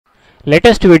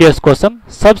Latest videos కోసం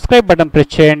subscribe button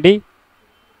press చేయండి.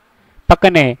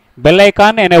 పక్కనే బెల్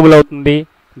ఐకాన్ ఎనేబుల్ అవుతుంది,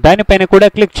 దానిపైన కూడా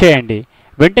క్లిక్ చేయండి.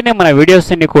 వెంటనే మన వీడియోస్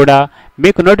అన్ని కూడా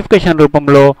మీకు నోటిఫికేషన్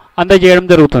రూపంలో అందజేయడం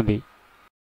జరుగుతుంది.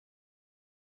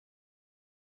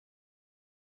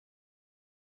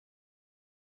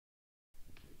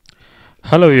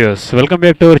 Hello viewers, welcome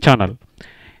back to our channel.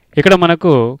 ఇక్కడ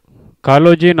మనకు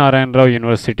కాళోజీ నారాయణరావు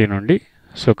యూనివర్సిటీ నుండి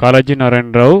Kaloji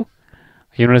Narayana Rao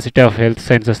university of health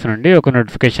sciences నుండి ఒక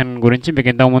నోటిఫికేషన్ గురించి మీకు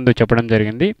ఇంతకుముందు చెప్పడం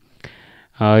జరిగింది.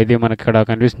 ఇది మనకి ఇక్కడ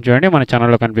కనిపిస్తుంది, చూడండి, మన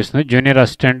ఛానల్లో కనిపిస్తుంది. Junior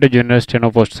assistant, junior steno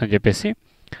posts అని చెప్పేసి.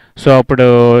 అప్పుడు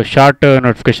షార్ట్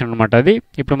నోటిఫికేషన్ అనమాట అది.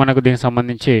 ఇప్పుడు మనకు దీనికి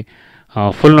సంబంధించి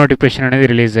ఫుల్ నోటిఫికేషన్ అనేది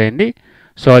రిలీజ్ అయింది.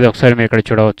 అది ఒకసారి మీరు ఇక్కడ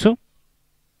చూడవచ్చు.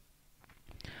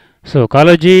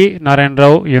 Kaloji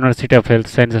Narayana Rao university of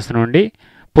health sciences నుండి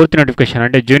పూర్తి నోటిఫికేషన్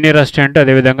అంటే జూనియర్ అసిస్టెంట్,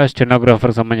 అదేవిధంగా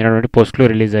స్టెనోగ్రాఫర్కి సంబంధించినటువంటి పోస్టులు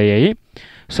రిలీజ్ అయ్యాయి.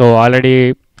 ఆల్రెడీ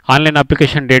ఆన్లైన్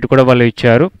అప్లికేషన్ డేట్ కూడా వాళ్ళు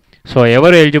ఇచ్చారు.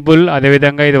 ఎవరు ఎలిజిబుల్,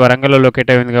 అదేవిధంగా ఇది వరంగల్లో లొకేట్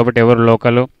అయింది కాబట్టి ఎవరు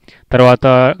లోకల్, తర్వాత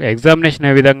ఎగ్జామినేషన్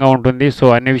ఏ విధంగా ఉంటుంది,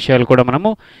 అన్ని విషయాలు కూడా మనము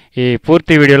ఈ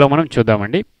పూర్తి వీడియోలో మనం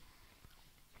చూద్దామండి.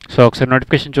 ఒకసారి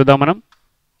నోటిఫికేషన్ చూద్దాం మనం.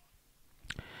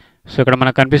 ఇక్కడ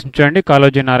మనకు కనిపిస్తుంది, చూడండి,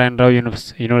 Kaloji Narayana Rao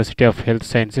university of health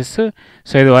sciences.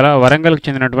 ఇది వరంగల్కి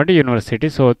చెందినటువంటి యూనివర్సిటీ.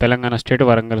 తెలంగాణ స్టేట్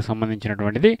వరంగల్కి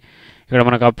సంబంధించినటువంటిది. ఇక్కడ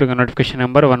మనకు అప్లికేషన్ నోటిఫికేషన్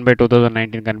నెంబర్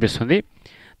 1/2019 కనిపిస్తుంది.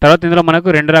 తర్వాత ఇందులో మనకు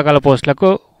 2 రకాల పోస్టులకు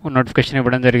నోటిఫికేషన్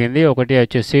ఇవ్వడం జరిగింది. ఒకటి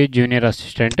వచ్చేసి జూనియర్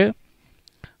అసిస్టెంట్,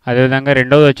 అదేవిధంగా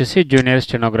రెండవది వచ్చేసి జూనియర్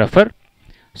స్టెనోగ్రాఫర్.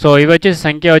 ఇవి వచ్చేసి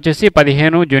సంఖ్య వచ్చేసి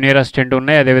 15 జూనియర్ అసిస్టెంట్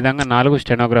ఉన్నాయి, అదేవిధంగా 4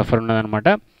 స్టెనోగ్రాఫర్ ఉన్నదనమాట.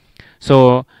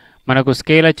 మనకు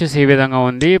స్కేల్ వచ్చేసి ఈ విధంగా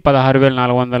ఉంది,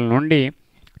 16,400 నుండి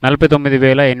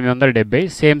 49,870.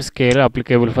 Same scale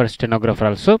applicable for stenographer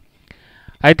also.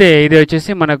 అయితే ఇది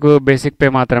వచ్చేసి మనకు బేసిక్ పే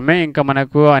మాత్రమే, ఇంకా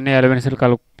మనకు అన్ని అలవెన్స్లు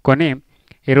కలుపుకొని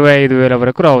 25,000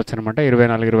 వరకు రావచ్చు అనమాట.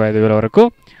 24,000-25,000 వరకు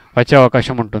వచ్చే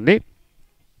అవకాశం ఉంటుంది.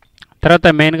 తర్వాత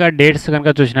మెయిన్గా డేట్స్ కనుక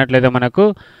చూసినట్లయితే మనకు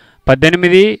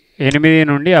 18/8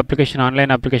 నుండి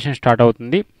ఆన్లైన్ అప్లికేషన్ స్టార్ట్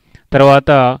అవుతుంది. తర్వాత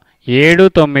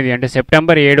 7/9 అంటే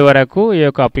సెప్టెంబర్ 7 వరకు ఈ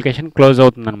యొక్క అప్లికేషన్ క్లోజ్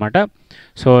అవుతుందన్నమాట.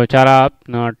 చాలా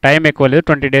టైం ఎక్కువ లేదు,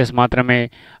 20 డేస్ మాత్రమే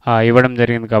ఇవ్వడం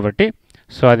జరిగింది కాబట్టి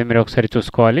అది మీరు ఒకసారి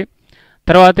చూసుకోవాలి.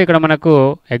 తర్వాత ఇక్కడ మనకు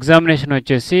ఎగ్జామినేషన్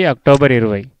వచ్చేసి అక్టోబర్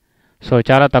 20.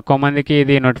 చాలా తక్కువ మందికి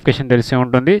ఇది నోటిఫికేషన్ తెలిసే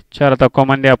ఉంటుంది, చాలా తక్కువ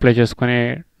మంది అప్లై చేసుకునే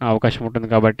అవకాశం ఉంటుంది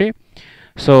కాబట్టి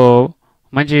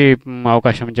మంచి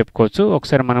అవకాశం అని చెప్పుకోవచ్చు.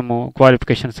 ఒకసారి మనము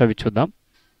క్వాలిఫికేషన్స్ అవి చూద్దాం.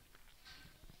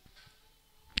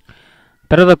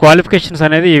 తర్వాత క్వాలిఫికేషన్స్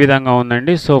అనేది ఈ విధంగా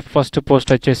ఉందండి. ఫస్ట్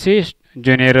పోస్ట్ వచ్చేసి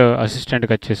జూనియర్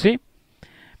అసిస్టెంట్కి వచ్చేసి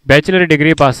బ్యాచిలర్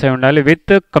డిగ్రీ పాస్ అయి ఉండాలి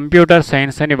విత్ కంప్యూటర్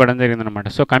సైన్స్ అని ఇవ్వడం జరిగిందనమాట.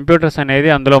 కంప్యూటర్స్ అనేది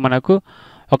అందులో మనకు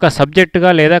ఒక సబ్జెక్టుగా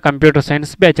లేదా కంప్యూటర్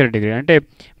సైన్స్ బ్యాచిలర్ డిగ్రీ అంటే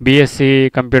బీఎస్సీ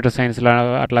కంప్యూటర్ సైన్స్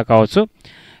అట్లా కావచ్చు,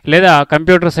 లేదా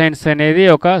కంప్యూటర్ సైన్స్ అనేది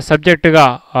ఒక సబ్జెక్టుగా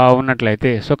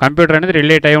ఉన్నట్లయితే కంప్యూటర్ అనేది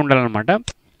రిలేట్ అయి ఉండాలన్నమాట.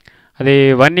 అది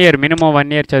 1 ఇయర్ మినిమం 1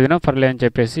 ఇయర్ చదివినా పర్లే అని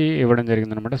చెప్పేసి ఇవ్వడం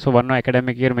జరిగిందనమాట. 1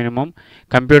 అకాడమిక్ ఇయర్ మినిమం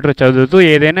కంప్యూటర్ చదువుతూ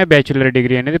ఏదైనా బ్యాచులర్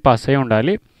డిగ్రీ అనేది పాస్ అయి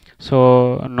ఉండాలి.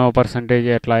 నో పర్సంటేజ్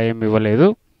అట్లా ఏమి ఇవ్వలేదు.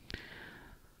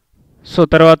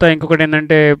 తర్వాత ఇంకొకటి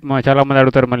ఏంటంటే చాలామంది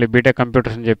అడుగుతారు మళ్ళీ బీటెక్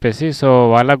కంప్యూటర్స్ అని చెప్పేసి.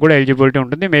 వాళ్ళకు కూడా ఎలిజిబిలిటీ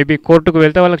ఉంటుంది. మేబీ కోర్టుకు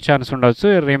వెళ్తే వాళ్ళకి ఛాన్స్ ఉండవచ్చు,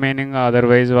 రిమైనింగ్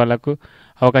అదర్వైజ్ వాళ్ళకు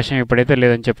అవకాశం ఇప్పుడైతే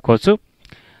లేదని చెప్పుకోవచ్చు.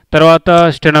 తర్వాత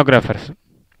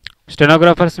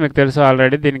స్టెనోగ్రాఫర్స్ మీకు తెలుసు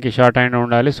ఆల్రెడీ, దీనికి షార్ట్ హ్యాండ్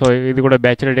ఉండాలి. ఇది కూడా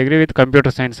bachelor degree with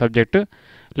computer science subject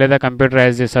లేదా computer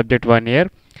as a subject 1 year.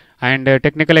 And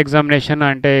technical examination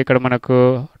అంటే ఇక్కడ మనకు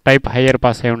టైప్ హయ్యర్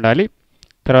పాస్ అయి ఉండాలి,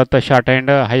 తర్వాత షార్ట్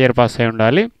హ్యాండ్ హయ్యర్ పాస్ అయి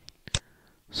ఉండాలి.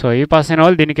 ఈ పాస్ అయిన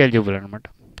వాళ్ళు దీనికి ఎలిజిబుల్ అనమాట.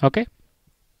 ఓకే,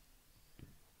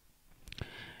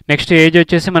 నెక్స్ట్ ఏజ్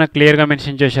వచ్చేసి మనకు క్లియర్గా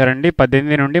మెన్షన్ చేశారండి,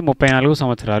 18 నుండి 34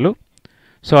 సంవత్సరాలు.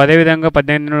 అదేవిధంగా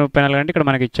 18 నుండి 34 అంటే ఇక్కడ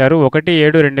మనకి ఇచ్చారు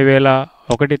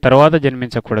 1/7/2001 తర్వాత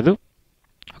జన్మించకూడదు.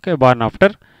 Okay, born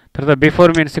after. తర్వాత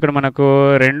బిఫోర్ మీన్స్ ఇక్కడ మనకు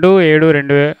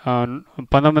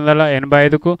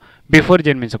 2/7/1985కు బిఫోర్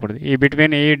జన్మించకూడదు. ఈ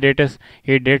బిట్వీన్ ఈ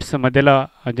డేట్స్ మధ్యలో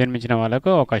జన్మించిన వాళ్ళకు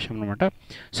అవకాశం అనమాట.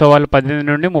 వాళ్ళు 18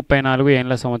 నుండి 34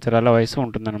 ఏళ్ళ సంవత్సరాల వయసు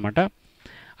ఉంటుందన్నమాట.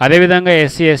 అదేవిధంగా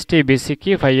ఎస్సీ ఎస్టీ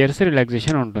బీసీకి 5 ఇయర్స్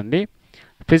రిలాక్సేషన్ ఉంటుంది.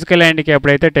 ఫిజికల్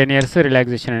హ్యాండిక్యాప్డ్ అయితే 10 ఇయర్స్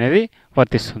రిలాక్సేషన్ అనేది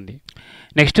వర్తిస్తుంది.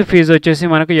 నెక్స్ట్ ఫీజు వచ్చేసి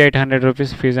మనకు 800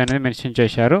 రూపీస్ ఫీజు అనేది మెన్షన్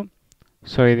చేశారు.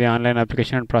 ఇది online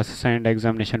application process and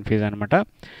examination fee అనమాట.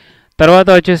 తర్వాత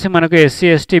వచ్చేసి మనకు ఎస్సీ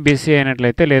ఎస్టీ బీసీ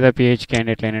అయినట్లయితే లేదా పిహెచ్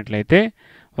క్యాండిడేట్లు అయినట్లయితే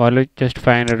వాళ్ళు జస్ట్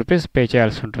 500 రూపీస్ పే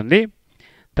చేయాల్సి ఉంటుంది.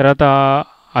 తర్వాత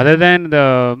other than the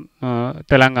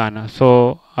Telangana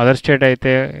other state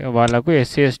అయితే వాళ్ళకు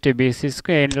ఎస్సీ ఎస్టీ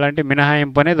బీసీస్కి ఎలాంటి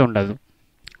మినహాయింపు అనేది ఉండదు.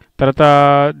 తర్వాత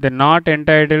the not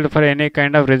entitled for any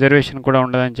kind of reservation కూడా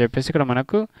ఉండదని చెప్పేసి ఇక్కడ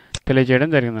మనకు తెలియజేయడం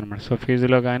జరిగిందనమాట. సో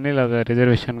ఫీజులో కానీ లేదా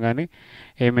రిజర్వేషన్ కానీ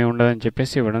ఏమీ ఉండదని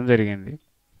చెప్పేసి ఇవ్వడం జరిగింది.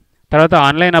 తర్వాత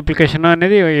ఆన్లైన్ అప్లికేషన్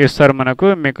అనేది ఇస్తారు మనకు,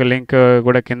 మీకు లింక్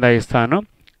కూడా కింద ఇస్తాను.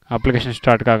 అప్లికేషన్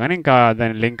స్టార్ట్ కాగానే ఇంకా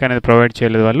దాని లింక్ అనేది ప్రొవైడ్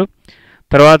చేయలేదు వాళ్ళు.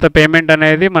 తర్వాత పేమెంట్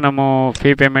అనేది మనము ఫీ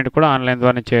పేమెంట్ కూడా ఆన్లైన్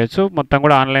ద్వారానే చేయొచ్చు. మొత్తం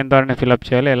కూడా ఆన్లైన్ ద్వారానే ఫిల్అప్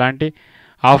చేయాలి. ఎలాంటి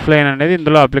ఆఫ్లైన్ అనేది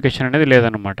ఇందులో అప్లికేషన్ అనేది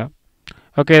లేదనమాట.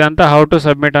 ఓకే, ఇదంతా హౌ టు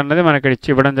సబ్మిట్ అనేది మనకి ఇక్కడ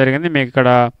ఇవ్వడం జరిగింది. మీకు ఇక్కడ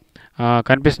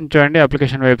కనిపిస్తుంది చూడండి,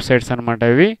 అప్లికేషన్ వెబ్సైట్స్ అనమాట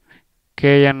ఇవి,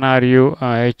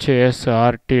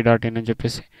 knruhrst.in అని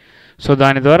చెప్పేసి. సో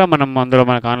దాని ద్వారా మనం అందులో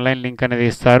మనకు ఆన్లైన్ లింక్ అనేది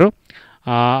ఇస్తారు.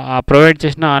 ఆ ప్రొవైడ్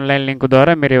చేసిన ఆన్లైన్ లింక్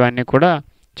ద్వారా మీరు ఇవన్నీ కూడా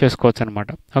చేసుకోవచ్చు అనమాట.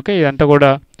 ఓకే, ఇదంతా కూడా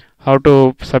how to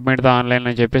submit the online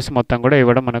అని చెప్పేసి మొత్తం కూడా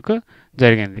ఇవ్వడం మనకు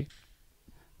జరిగింది.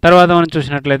 తర్వాత మనం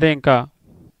చూసినట్లయితే ఇంకా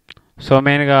సో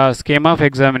మెయిన్గా scheme of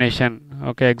examination.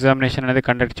 Okay, examination అనేది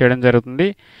కండక్ట్ చేయడం జరుగుతుంది.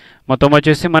 మొత్తం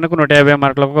వచ్చేసి మనకు 150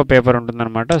 మార్కులకు ఒక పేపర్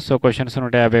ఉంటుందన్నమాట. సో క్వశ్చన్స్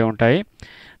 150 ఉంటాయి.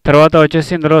 తర్వాత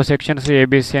వచ్చేసి ఇందులో సెక్షన్స్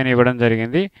ఏబీసీ అని ఇవ్వడం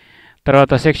జరిగింది.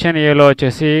 తర్వాత సెక్షన్ ఏలో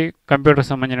వచ్చేసి కంప్యూటర్కి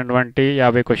సంబంధించినటువంటి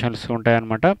 50 క్వశ్చన్స్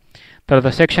ఉంటాయన్నమాట. తర్వాత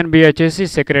సెక్షన్ బి వచ్చేసి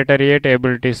సెక్రటరియేట్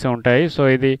ఎబిలిటీస్ ఉంటాయి. సో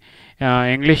ఇది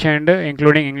ఇంగ్లీష్ అండ్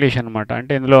ఇంక్లూడింగ్ ఇంగ్లీష్ అనమాట.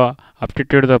 అంటే ఇందులో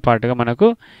అప్టిట్యూడ్తో పాటుగా మనకు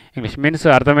English means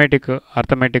arithmetic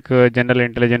general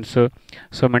intelligence,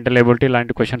 so mental ability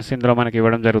లాంటి క్వశ్చన్స్ ఇందులో మనకి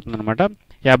ఇవ్వడం జరుగుతుందన్నమాట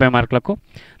 50 మార్కులకు.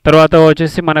 తర్వాత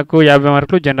వచ్చేసి మనకు 50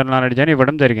 మార్కులు జనరల్ నాలెడ్జ్ అని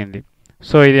ఇవ్వడం జరిగింది.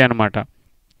 సో ఇది అనమాట.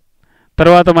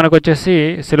 తర్వాత మనకు వచ్చేసి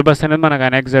సిలబస్ అనేది మనకు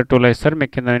అనెక్సర్ 2లో ఇస్తారు,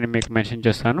 మీకు కింద నేను మీకు మెన్షన్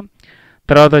చేస్తాను.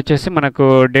 తర్వాత వచ్చేసి మనకు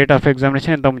డేట్ ఆఫ్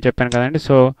ఎగ్జామినేషన్ ఇంతకుముందు చెప్పాను కదండి.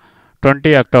 సో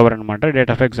 20 అక్టోబర్ అనమాట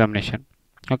డేట్ ఆఫ్ ఎగ్జామినేషన్.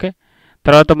 ఓకే,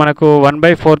 తర్వాత మనకు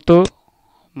 1/4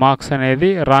 మార్క్స్ అనేది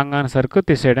రాంగ్ ఆన్సర్కు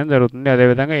తీసేయడం జరుగుతుంది.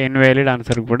 అదేవిధంగా ఇన్వాలిడ్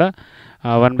ఆన్సర్కి కూడా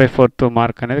 1/4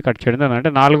 మార్క్ అనేది కట్ చేయడం జరుగుతుంది.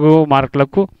 అంటే 4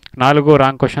 మార్కులకు 4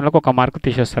 రాంగ్ క్వశ్చన్లకు 1 మార్కు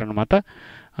తీసేస్తారనమాట.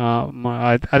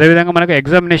 అదేవిధంగా మనకు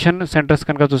ఎగ్జామినేషన్ సెంటర్స్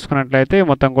కనుక చూసుకున్నట్లయితే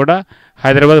మొత్తం కూడా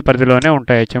హైదరాబాద్ పరిధిలోనే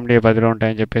ఉంటాయి, హెచ్ఎండి పరిధిలో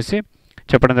ఉంటాయని చెప్పేసి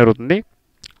చెప్పడం జరుగుతుంది.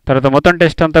 తర్వాత మొత్తం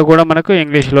టెస్ట్ అంతా కూడా మనకు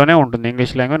ఇంగ్లీష్లోనే ఉంటుంది,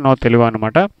 ఇంగ్లీష్ లాంగ్వేజ్, నో తెలుగు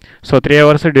అనమాట. సో 3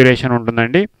 hours డ్యూరేషన్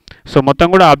ఉంటుందండి. సో మొత్తం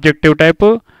కూడా ఆబ్జెక్టివ్ టైపు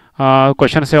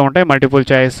క్వశ్చన్సే ఉంటాయి, multiple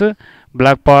choice,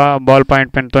 black ball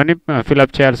point పెన్తోని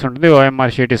fill up చేయాల్సి ఉంటుంది,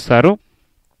 ఓఎంఆర్ షీట్ ఇస్తారు.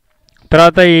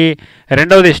 తర్వాత ఈ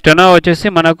రెండవది స్టెనో వచ్చేసి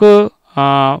మనకు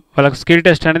వాళ్ళకి స్కిల్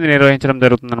టెస్ట్ అనేది నిర్వహించడం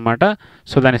జరుగుతుందన్నమాట.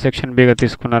 సో దాన్ని సెక్షన్ బిగా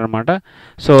తీసుకున్నారనమాట.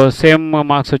 సో సేమ్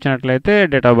మార్క్స్ వచ్చినట్లయితే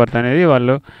డేట్ ఆఫ్ బర్త్ అనేది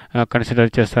వాళ్ళు కన్సిడర్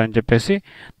చేస్తారని చెప్పేసి.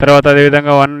 తర్వాత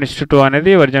అదేవిధంగా 1:2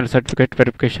 అనేది ఒరిజినల్ సర్టిఫికేట్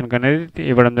వెరిఫికేషన్కి అనేది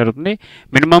ఇవ్వడం జరుగుతుంది.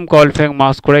 మినిమం క్వాలిఫైయింగ్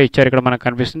మార్క్స్ కూడా ఇచ్చారు, ఇక్కడ మనకు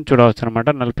కనిపిస్తుంది చూడవచ్చు అనమాట,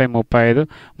 40, 35,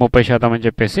 30% అని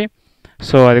చెప్పేసి.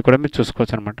 సో అది కూడా మీరు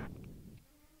చూసుకోవచ్చు అనమాట.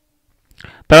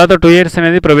 తర్వాత 2 years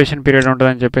అనేది ప్రొబేషన్ పీరియడ్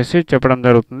ఉంటుందని చెప్పేసి చెప్పడం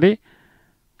జరుగుతుంది.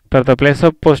 తర్వాత ప్లేస్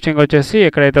ఆఫ్ పోస్టింగ్ వచ్చేసి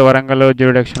ఎక్కడైతే వరంగల్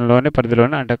జ్యూరిడిక్షన్లోనే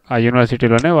పరిధిలోనే అంటే ఆ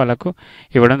యూనివర్సిటీలోనే వాళ్ళకు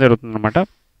ఇవ్వడం జరుగుతుందన్నమాట.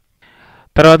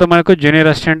 తర్వాత మనకు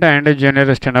junior assistant and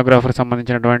junior stenographer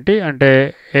సంబంధించినటువంటి అంటే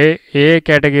ఏ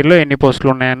కేటగిరీలో ఎన్ని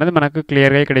పోస్టులు ఉన్నాయన్నది మనకు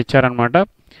క్లియర్గా ఇక్కడ ఇచ్చారనమాట.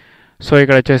 సో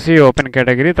ఇక్కడ వచ్చేసి ఓపెన్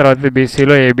కేటగిరీ, తర్వాత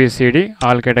బీసీలో ఏబిసిడి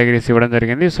ఆల్ కేటగిరీస్ ఇవ్వడం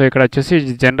జరిగింది. సో ఇక్కడ వచ్చేసి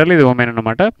జనరల్, ఇది ఉమెన్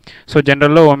అనమాట. So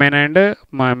జనరల్లో women and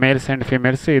males and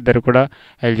females ఇద్దరు కూడా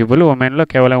ఎలిజిబుల్, ఉమెన్లో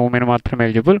కేవలం ఉమెన్ మాత్రమే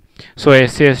ఎలిజిబుల్. సో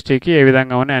ఎస్సీ ఎస్టీకి ఏ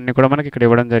విధంగా ఉన్నాయి అన్నీ కూడా మనకి ఇక్కడ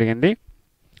ఇవ్వడం జరిగింది.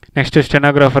 నెక్స్ట్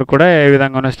స్టెనోగ్రాఫర్ కూడా ఏ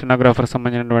విధంగా ఉన్న స్టెనోగ్రాఫర్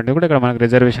సంబంధించినటువంటి కూడా ఇక్కడ మనకు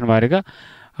రిజర్వేషన్ వారీగా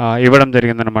ఇవ్వడం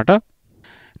జరిగిందనమాట.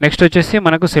 నెక్స్ట్ వచ్చేసి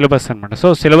మనకు సిలబస్ అనమాట. సో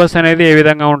సిలబస్ అనేది ఏ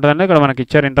విధంగా ఉంటుందని ఇక్కడ మనకి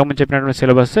ఇచ్చారు, ఇంతకుముందు చెప్పినటువంటి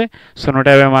సిలబస్. సో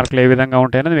 150 మార్కులు ఏ విధంగా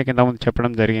ఉంటాయనేది మీకు ఇంతకుముందు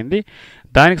చెప్పడం జరిగింది.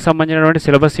 దానికి సంబంధించినటువంటి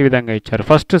సిలబస్ ఈ విధంగా ఇచ్చారు.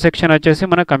 ఫస్ట్ సెక్షన్ వచ్చేసి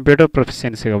మన కంప్యూటర్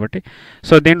ప్రొఫిషియన్సీ కాబట్టి,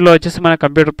 సో దీంట్లో వచ్చేసి మన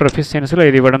కంప్యూటర్ ప్రొఫిషియన్సీలో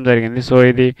ఇది ఇవ్వడం జరిగింది. సో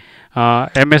ఇది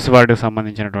ఎంఎస్ వర్డ్కి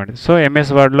సంబంధించినటువంటిది. సో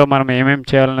ఎంఎస్ వర్డ్లో మనం ఏమేమి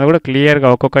చేయాలన్నది కూడా క్లియర్గా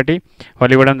ఒక్కొక్కటి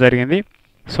వాళ్ళు ఇవ్వడం జరిగింది.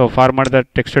 So format the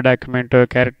text document,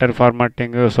 character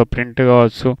formatting, so print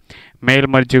కావచ్చు, మెయిల్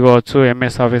మర్జ్ కావచ్చు,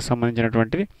 ఎంఎస్ ఆఫీస్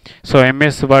సంబంధించినటువంటిది. సో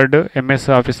ఎంఎస్ వర్డ్, ఎంఎస్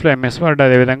ఆఫీస్లో ఎంఎస్ వర్డ్,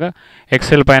 అదేవిధంగా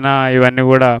ఎక్సెల్ పైన ఇవన్నీ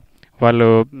కూడా వాళ్ళు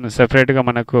సెపరేట్గా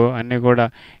మనకు అన్నీ కూడా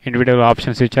ఇండివిజువల్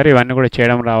ఆప్షన్స్ ఇచ్చారు. ఇవన్నీ కూడా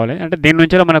చేయడం రావాలి, అంటే దీని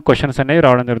నుంచి మనకు క్వశ్చన్స్ అనేవి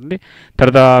రావడం జరుగుతుంది.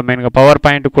 తర్వాత మెయిన్గా పవర్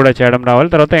పాయింట్ కూడా చేయడం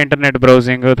రావాలి. తర్వాత ఇంటర్నెట్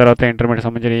బ్రౌజింగ్, తర్వాత ఇంటర్నెట్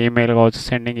సంబంధించిన ఈమెయిల్ కావచ్చు,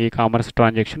 సెండింగ్, ఈ కామర్స్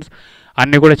ట్రాన్సాక్షన్స్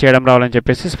అన్నీ కూడా చేయడం రావాలని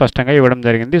చెప్పేసి స్పష్టంగా ఇవ్వడం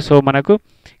జరిగింది. సో మనకు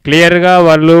క్లియర్గా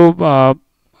వాళ్ళు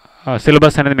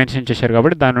సిలబస్ అనేది మెన్షన్ చేశారు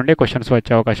కాబట్టి దాని నుండి క్వశ్చన్స్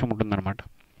వచ్చే అవకాశం ఉంటుందన్నమాట.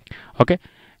 ఓకే,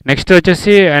 నెక్స్ట్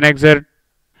వచ్చేసి అనెక్సర్.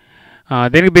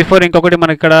 దీనికి బిఫోర్ ఇంకొకటి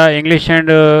మనకి ఇక్కడ ఇంగ్లీష్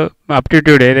అండ్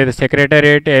అప్టిట్యూడ్ ఏదైతే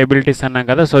సెక్రటరియేట్ ఎబిలిటీస్ అన్నాం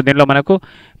కదా, సో దీనిలో మనకు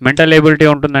మెంటల్ ఎబిలిటీ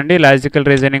ఉంటుందండి, లాజికల్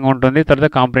రీజనింగ్ ఉంటుంది, తర్వాత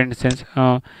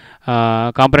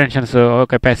కాంప్రహెన్షన్స్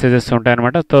ఓకే ప్యాసేజెస్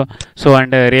ఉంటాయన్నమాట. So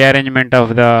and rearrangement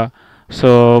of the so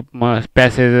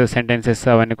passage sentences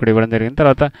అవన్నీ కూడా ఇవ్వడం జరిగింది.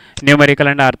 తర్వాత numerical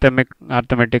and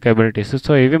arithmetic abilities,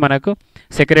 so ఇవి మనకు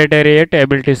సెక్రటేరియట్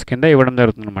ఎబిలిటీస్ కింద ఇవ్వడం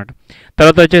జరుగుతుంది అనమాట.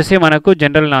 తర్వాత వచ్చేసి మనకు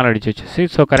జనరల్ నాలెడ్జ్ వచ్చేసి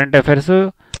so current affairs,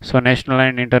 so national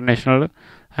and international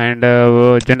and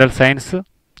general science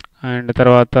and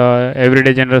తర్వాత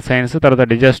ఎవ్రీడే జనరల్ సైన్స్, తర్వాత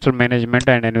disaster management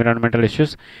and environmental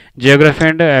issues, Geography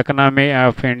and economy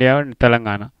of India and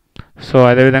Telangana. So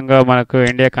అదేవిధంగా మనకు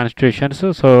India constitutions,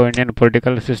 so Indian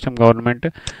political system, government,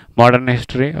 modern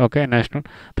history, okay national,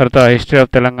 తర్వాత history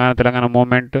of Telangana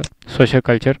moment, social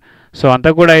culture. So అంతా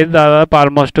కూడా ఇది దాదాపు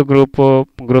almost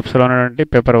గ్రూప్స్లో ఉన్నటువంటి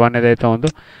పేపర్ 1 ఏదైతే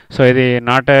ఉందో సో ఇది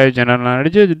not general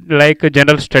knowledge, like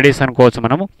general studies అనుకోవచ్చు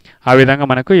మనము, ఆ విధంగా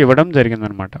మనకు ఇవ్వడం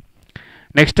జరిగిందనమాట.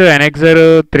 నెక్స్ట్ ఎనెక్సర్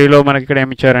 3లో మనకి ఇక్కడ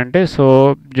ఏమి ఇచ్చారంటే సో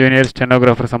జూనియర్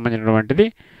స్టెనోగ్రాఫర్ సంబంధించినటువంటిది.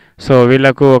 సో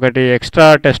వీళ్ళకు ఒకటి ఎక్స్ట్రా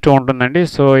టెస్ట్ ఉంటుందండి.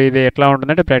 సో ఇది ఎట్లా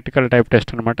ఉంటుందంటే ప్రాక్టికల్ టైప్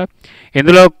టెస్ట్ అనమాట.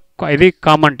 ఇందులో ఇది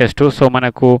కామన్ టెస్ట్. సో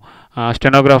మనకు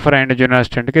స్టెనోగ్రాఫర్ అండ్ జూనియర్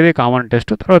అసిస్టెంట్కి ఇది కామన్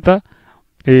టెస్ట్. తర్వాత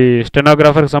ఈ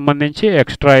స్టెనోగ్రాఫర్కి సంబంధించి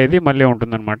ఎక్స్ట్రా ఇది మళ్ళీ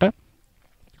ఉంటుందన్నమాట.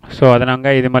 సో అదనంగా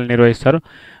ఇది మళ్ళీ నిర్వహిస్తారు.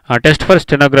 టెస్ట్ ఫర్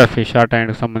స్టెనోగ్రఫీ షార్ట్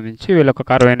హ్యాండ్కి సంబంధించి వీళ్ళకి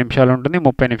ఒక 60 నిమిషాలు ఉంటుంది,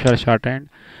 30 నిమిషాలు షార్ట్ హ్యాండ్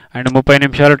అండ్ 30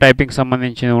 నిమిషాలు టైపింగ్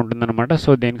సంబంధించి ఉంటుందన్నమాట. సో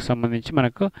దీనికి సంబంధించి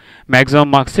మనకు మ్యాక్సిమం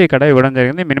మార్క్స్ ఇక్కడ ఇవ్వడం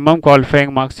జరిగింది. మినిమం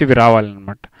క్వాలిఫైయింగ్ మార్క్స్ ఇవి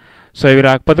రావాలన్నమాట. సో ఇవి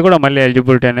రాకపోతే కూడా మళ్ళీ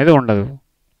ఎలిజిబిలిటీ అనేది ఉండదు.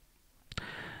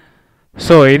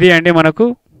 సో ఇది అండి మనకు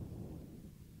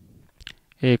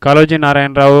ఈ Kaloji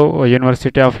Narayana Rao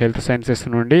university of health sciences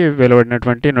నుండి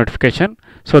వెలువడినటువంటి నోటిఫికేషన్.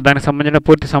 సో దానికి సంబంధించిన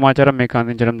పూర్తి సమాచారం మీకు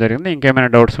అందించడం జరిగింది. ఇంకేమైనా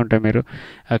డౌట్స్ ఉంటే మీరు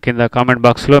కింద కామెంట్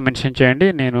బాక్స్లో మెన్షన్ చేయండి,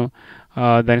 నేను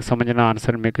దానికి సంబంధించిన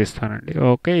ఆన్సర్ మీకు ఇస్తానండి.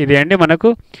 ఓకే, ఇది అండి మనకు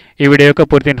ఈ వీడియో యొక్క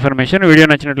పూర్తి ఇన్ఫర్మేషన్. వీడియో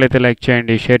నచ్చినట్లయితే లైక్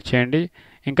చేయండి, షేర్ చేయండి.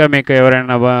 ఇంకా మీకు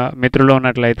ఎవరైనా మిత్రులు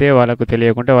ఉన్నట్లయితే వాళ్ళకు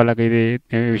తెలియకుంటే వాళ్ళకి ఇది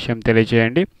విషయం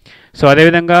తెలియజేయండి. సో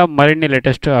అదేవిధంగా మరిన్ని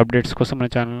లేటెస్ట్ అప్డేట్స్ కోసం మన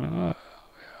ఛానల్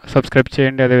సబ్స్క్రైబ్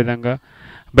చేయండి, అదేవిధంగా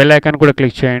బెల్ ఐకాన్ కూడా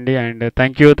క్లిక్ చేయండి. And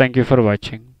thank you for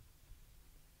watching.